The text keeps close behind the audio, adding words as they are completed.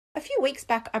A few weeks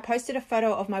back, I posted a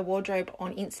photo of my wardrobe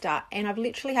on Insta, and I've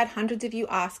literally had hundreds of you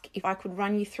ask if I could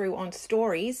run you through on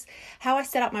stories how I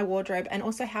set up my wardrobe and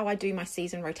also how I do my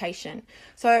season rotation.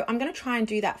 So I'm going to try and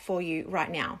do that for you right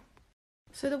now.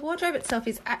 So the wardrobe itself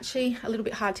is actually a little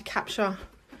bit hard to capture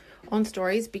on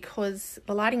stories because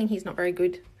the lighting in here is not very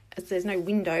good, as there's no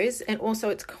windows, and also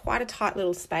it's quite a tight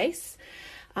little space.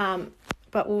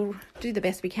 But we'll do the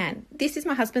best we can. This is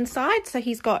my husband's side, so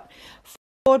he's got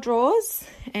 4 drawers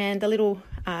and the little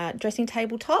dressing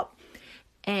table top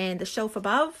and the shelf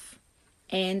above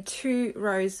and 2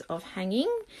 rows of hanging,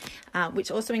 which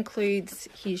also includes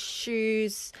his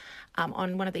shoes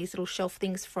on one of these little shelf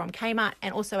things from Kmart,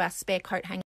 and also our spare coat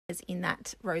hangers in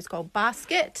that rose gold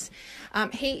basket.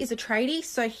 He is a tradie,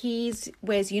 so he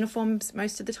wears uniforms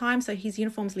most of the time, so his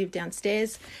uniforms live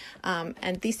downstairs,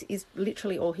 and this is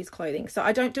literally all his clothing. So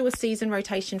I don't do a season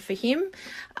rotation for him,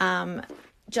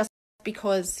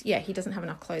 because he doesn't have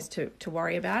enough clothes to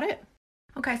worry about it.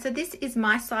 Okay, so this is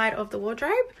my side of the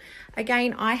wardrobe.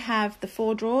 Again, I have the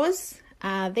 4 drawers.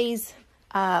 These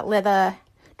are leather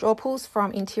drawer pulls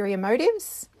from Interior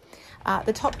Motives.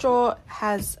 The top drawer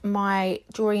has my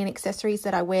jewelry and accessories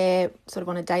that I wear sort of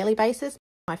on a daily basis,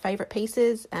 my favourite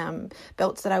pieces,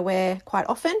 belts that I wear quite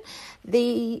often.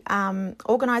 The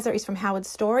organiser is from Howard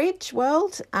Storage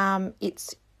World.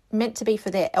 It's meant to be for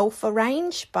their Alpha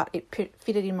range, but it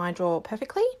fitted in my drawer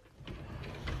perfectly.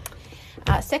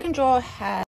 Second drawer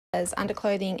has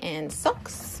underclothing and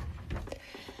socks.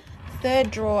 Third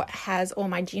drawer has all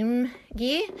my gym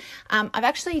gear. I've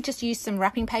actually just used some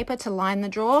wrapping paper to line the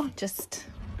drawer, just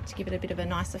to give it a bit of a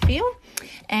nicer feel.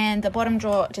 And the bottom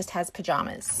drawer just has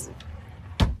pajamas.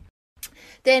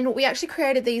 Then we actually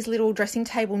created these little dressing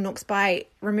table nooks by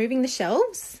removing the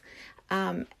shelves,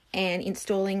 and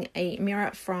installing a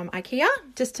mirror from IKEA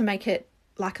just to make it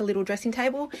like a little dressing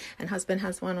table, and husband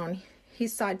has one on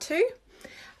his side too.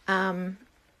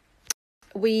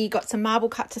 We got some marble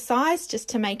cut to size just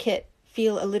to make it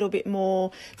feel a little bit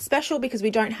more special because we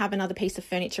don't have another piece of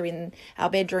furniture in our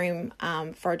bedroom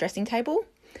for a dressing table.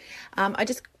 I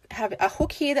just have a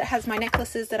hook here that has my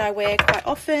necklaces that I wear quite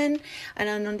often, and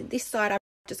then on this side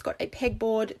just got a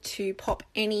pegboard to pop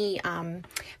any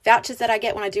vouchers that I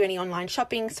get when I do any online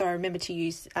shopping, so I remember to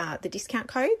use the discount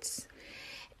codes.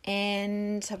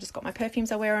 And I've just got my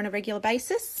perfumes I wear on a regular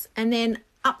basis. And then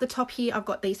up the top here I've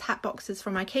got these hat boxes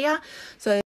from IKEA.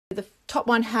 So the top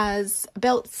one has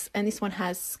belts and this one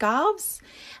has scarves,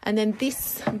 and then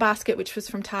this basket, which was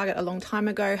from Target a long time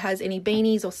ago, has any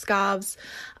beanies or scarves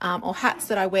or hats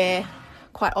that I wear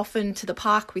quite often to the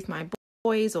park with my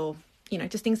boys, or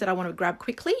just things that I want to grab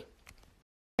quickly.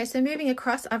 Okay, so moving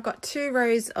across, I've got 2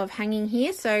 rows of hanging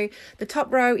here. So the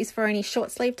top row is for any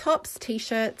short sleeve tops,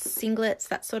 t-shirts, singlets,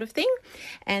 that sort of thing.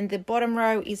 And the bottom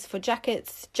row is for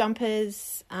jackets,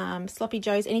 jumpers, sloppy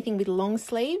joes, anything with long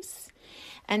sleeves.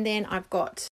 And then I've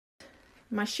got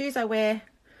my shoes I wear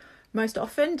most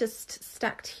often just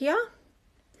stacked here.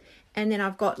 And then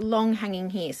I've got long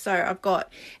hanging here. So I've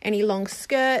got any long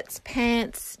skirts,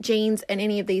 pants, jeans, and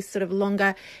any of these sort of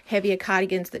longer, heavier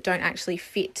cardigans that don't actually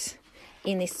fit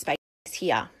in this space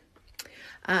here.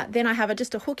 Then I have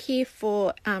just a hook here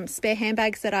for spare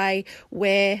handbags that I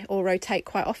wear or rotate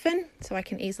quite often, so I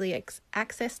can easily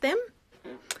access them.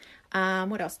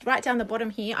 What else? Right down the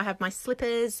bottom here, I have my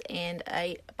slippers and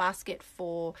a basket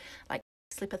for like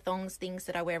slipper thongs, things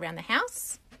that I wear around the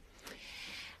house.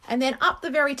 And then up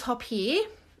the very top here,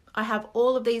 I have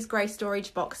all of these grey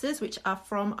storage boxes, which are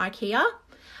from IKEA,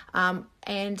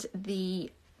 and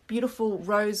the beautiful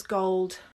rose gold